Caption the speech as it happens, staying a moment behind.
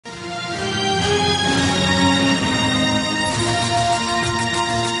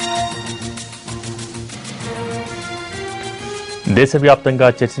దేశవ్యాప్తంగా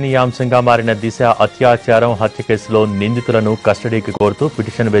చర్చనీయాంశంగా మారిన దిశ అత్యాచారం హత్య కేసులో నిందితులను కస్టడీకి కోరుతూ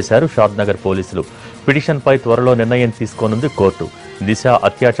పిటిషన్ వేశారు షాద్నగర్ పోలీసులు. పిటిషన్పై త్వరలో నిర్ణయం తీసుకోనుంది కోర్టు. దిశ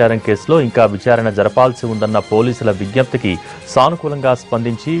అత్యాచారం కేసులో ఇంకా విచారణ జరపాల్సి ఉందన్న పోలీసుల విజ్ఞప్తికి సానుకూలంగా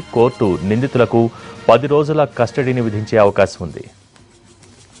స్పందించి కోర్టు నిందితులకు 10 రోజుల కస్టడీని విధించే అవకాశం ఉంది.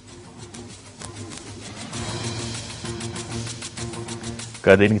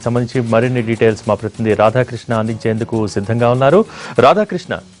 దీనికి సంబంధించి మరిన్ని డీటెయిల్స్ మా ప్రతినిధి రాధాకృష్ణ అందించేందుకు సిద్ధంగా ఉన్నారు.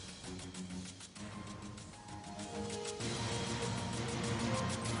 రాధాకృష్ణ,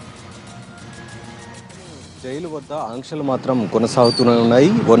 జైలు వద్ద ఆంక్షలు మాత్రం కొనసాగుతూనే ఉన్నాయి.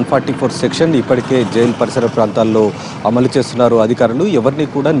 144 సెక్షన్ ఇప్పటికే జైలు పరిసర ప్రాంతాల్లో అమలు చేస్తున్నారు అధికారులు. ఎవరిని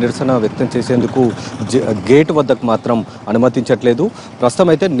కూడా నిరసన వ్యక్తం చేసేందుకు గేట్ వద్దకు మాత్రం అనుమతించట్లేదు. ప్రస్తుతం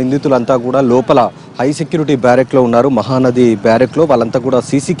అయితే నిందితులంతా కూడా లోపల హై సెక్యూరిటీ బ్యారెక్లో ఉన్నారు. మహానది బ్యారెక్లో వాళ్ళంతా కూడా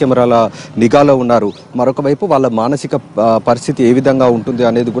సీసీ కెమెరాల నిఘాలో ఉన్నారు. మరొక వైపు వాళ్ళ మానసిక పరిస్థితి ఏ విధంగా ఉంటుంది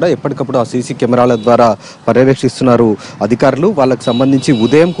అనేది కూడా ఎప్పటికప్పుడు ఆ సీసీ కెమెరాల ద్వారా పర్యవేక్షిస్తున్నారు అధికారులు. వాళ్ళకు సంబంధించి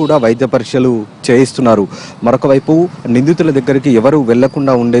ఉదయం కూడా వైద్య పరీక్షలు చేయిస్తున్నారు. మరొక వైపు నిందితుల దగ్గరికి ఎవరు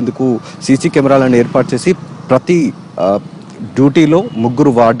వెళ్లకుండా ఉండేందుకు సీసీ కెమెరాలను ఏర్పాటు చేసి ప్రతి డ్యూటీలో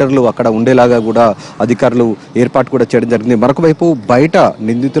 3 వార్డర్లు అక్కడ ఉండేలాగా కూడా అధికారులు ఏర్పాటు కూడా చేయడం జరిగింది. మరొక వైపు బయట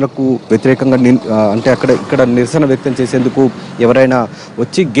నిందితులకు వ్యతిరేకంగా అంటే ఇక్కడ నిరసన వ్యక్తం చేసేందుకు ఎవరైనా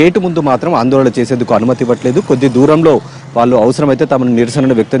వచ్చి గేటు ముందు మాత్రం ఆందోళన చేసేందుకు అనుమతి ఇవ్వట్లేదు. కొద్ది దూరంలో వాళ్ళు అవసరమైతే తమ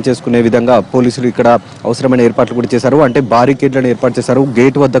నిరసనను వ్యక్తం చేసుకునే విధంగా పోలీసులు ఇక్కడ అవసరమైన ఏర్పాట్లు కూడా చేశారు. అంటే బారికేడ్లను ఏర్పాటు చేశారు.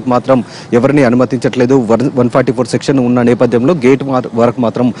 గేట్ వద్దకు మాత్రం ఎవరిని అనుమతించట్లేదు. 144 సెక్షన్ ఉన్న నేపథ్యంలో గేట్ వరకు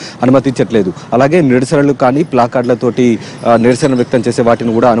మాత్రం అనుమతించట్లేదు. అలాగే నిరసనలు కానీ ప్లాకార్డులతోటి నిరసన వ్యక్తం చేసే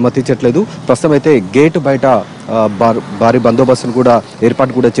వాటిని కూడా అనుమతించట్లేదు. ప్రస్తుతం అయితే గేటు బయట భారీ బందోబస్తును కూడా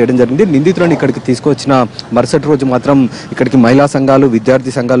ఏర్పాటు కూడా చేయడం జరిగింది. నిందితులను ఇక్కడికి తీసుకొచ్చిన మరుసటి రోజు మాత్రం ఇక్కడికి మహిళా సంఘాలు,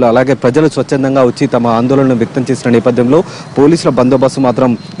 విద్యార్థి సంఘాలు అలాగే ప్రజలు స్వచ్ఛందంగా వచ్చి తమ ఆందోళనను వ్యక్తం చేసిన నేపథ్యంలో పోలీసుల బందోబస్తు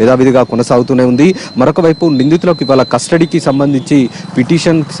మాత్రం యథావిధిగా కొనసాగుతూనే ఉంది. మరొక వైపు నిందితులకు ఇవాళ కస్టడీకి సంబంధించి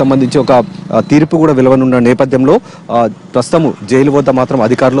పిటిషన్కి సంబంధించి ఒక తీర్పు కూడా వెలువనున్న నేపథ్యంలో ప్రస్తుతం జైలు వద్ద మాత్రం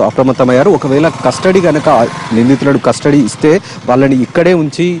అధికారులు అప్రమత్తమయ్యారు. ఒకవేళ కస్టడీ కనుక నిందితులను కస్టడీ ఇస్తే వాళ్ళని ఇక్కడే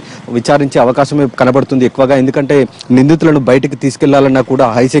ఉంచి విచారించే అవకాశమే కనబడుతుంది ఎక్కువగా. ఎందుకంటే నిందితులను బయటికి తీసుకెళ్లాలన్నా కూడా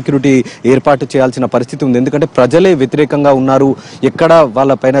హై సెక్యూరిటీ ఏర్పాటు చేయాల్సిన పరిస్థితి ఉంది. ఎందుకంటే ప్రజలే వ్యతిరేకంగా ఉన్నారు. ఎక్కడ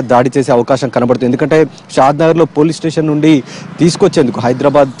వాళ్ళపైన దాడి చేసే అవకాశం కనబడుతుంది. ఎందుకంటే షాద్నగర్లో పోలీస్ స్టేషన్ నుండి తీసుకొచ్చేందుకు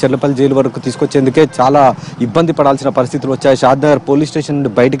హైదరాబాద్ చెర్లపల్లి జైలు వరకు తీసుకొచ్చేందుకే చాలా ఇబ్బంది పడాల్సిన పరిస్థితులు వచ్చాయి. షాద్నగర్ పోలీస్ స్టేషన్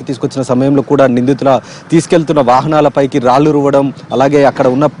నుండి బయటికి తీసుకొచ్చిన సమయంలో కూడా నిందితుల తీసుకెళ్తున్న వాహనాలపైకి రాళ్లు రువ్వడం, అలాగే అక్కడ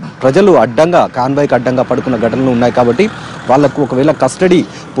ఉన్న ప్రజలు అడ్డంగా కాన్వాయ్కి అడ్డంగా పడుకున్న ఘటనలు ఉన్నాయి. కాబట్టి వాళ్లకు ఒకవేళ కస్టడీ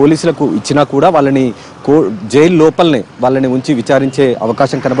పోలీసులకు ఇచ్చినా కూడా వాళ్ళని జైలు లోపలనే వాళ్ళని ఉంచి విచారించే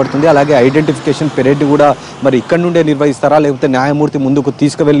అవకాశం కనబడుతుంది. అలాగే ఐడెంటిఫికేషన్ పెరేడ్ కూడా మరి ఇక్కడి నుండే నిర్వహిస్తారా లేకపోతే న్యాయమూర్తి ముందుకు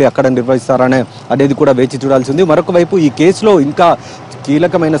తీసుకువెళ్ళి అక్కడ నిర్వహిస్తారా అనేది కూడా వేచి చూడాల్సి ఉంది. మరొక వైపు ఈ కేసులో ఇంకా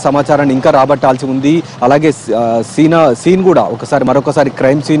కీలకమైన సమాచారాన్ని ఇంకా రాబట్టాల్సి ఉంది. అలాగే సీన్ కూడా మరొకసారి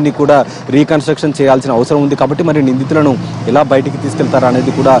క్రైమ్ సీన్ని కూడా రీకన్స్ట్రక్షన్ చేయాల్సిన అవసరం ఉంది. కాబట్టి మరి నిందితులను ఎలా బయటికి తీసుకెళ్తారా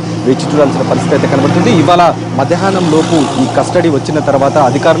అనేది కూడా వేచి చూడాల్సిన పరిస్థితి అయితే కనబడుతుంది. ఇవాళ మధ్యాహ్నం లోపు ఈ కస్టడీ వచ్చిన తర్వాత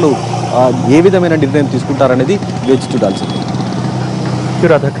అధికారులు ఏ విధమైన నిర్ణయం తీసుకుంటారనేది వేచి చూడాల్సింది.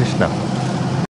 రాధాకృష్ణ.